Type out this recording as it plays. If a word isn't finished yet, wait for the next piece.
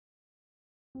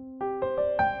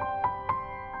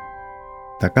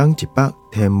逐天一百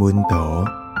天文图，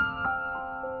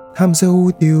探索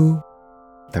宇宙。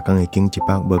逐天会经一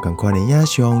百无同款的影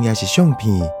像，也是相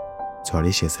片，带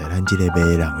你熟悉咱这个迷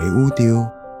人的宇宙。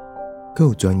更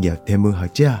有专业天文学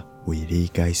者为你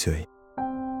解说。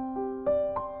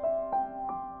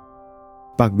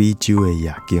北美洲的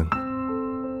夜景，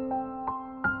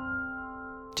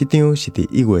这张是伫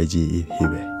1月2日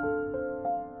翕的，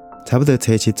差不多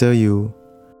初7左右，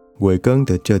月光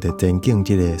就照着前景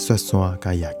这个雪山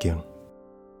甲夜景。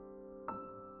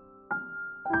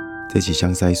这是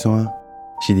香西山，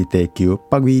是伫地球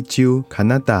北美洲、加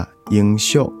拿大、英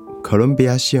属、哥伦比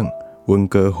亚省、温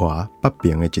哥华北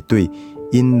边的一对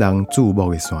引人注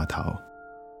目的山头。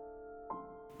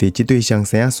伫这对双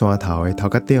生山头的头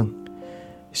壳顶，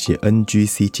是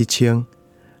NGC 7000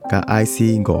甲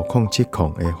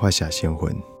IC5070的发射成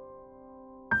分，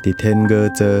伫天鹅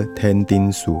座天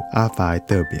丁数阿法的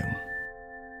倒面。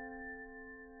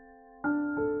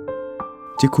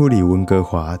这距离温哥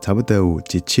华差不多有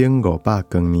1500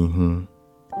光年远，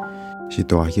是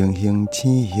大行星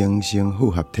浅行星复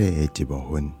合体的一部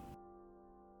分。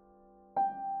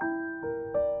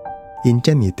因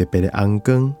这么特别的红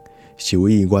光，是由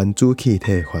原子气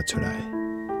体发出来。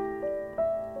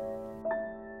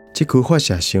这区发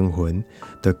射成分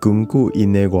就根据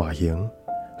因的外形，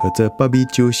号做北美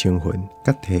洲成分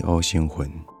甲地乌成分。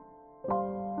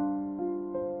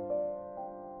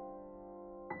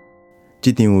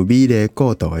这张有美丽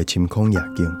高度的深空夜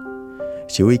景，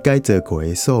是为改造过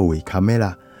的数位卡梅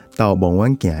拉到望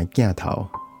远镜的镜头，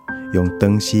用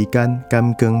长时间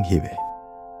减光翕的。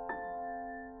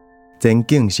前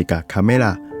景是甲卡梅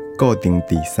拉固定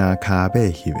伫3脚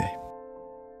尾翕的，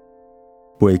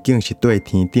背景是对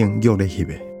天顶约咧翕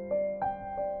的。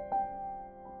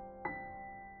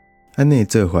安尼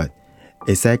做法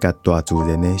会使甲大自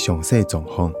然的详细状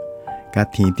况，甲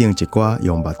天顶一寡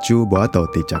用目睭无法度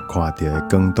直接看到的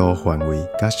光度范围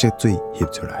甲色水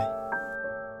翕出来。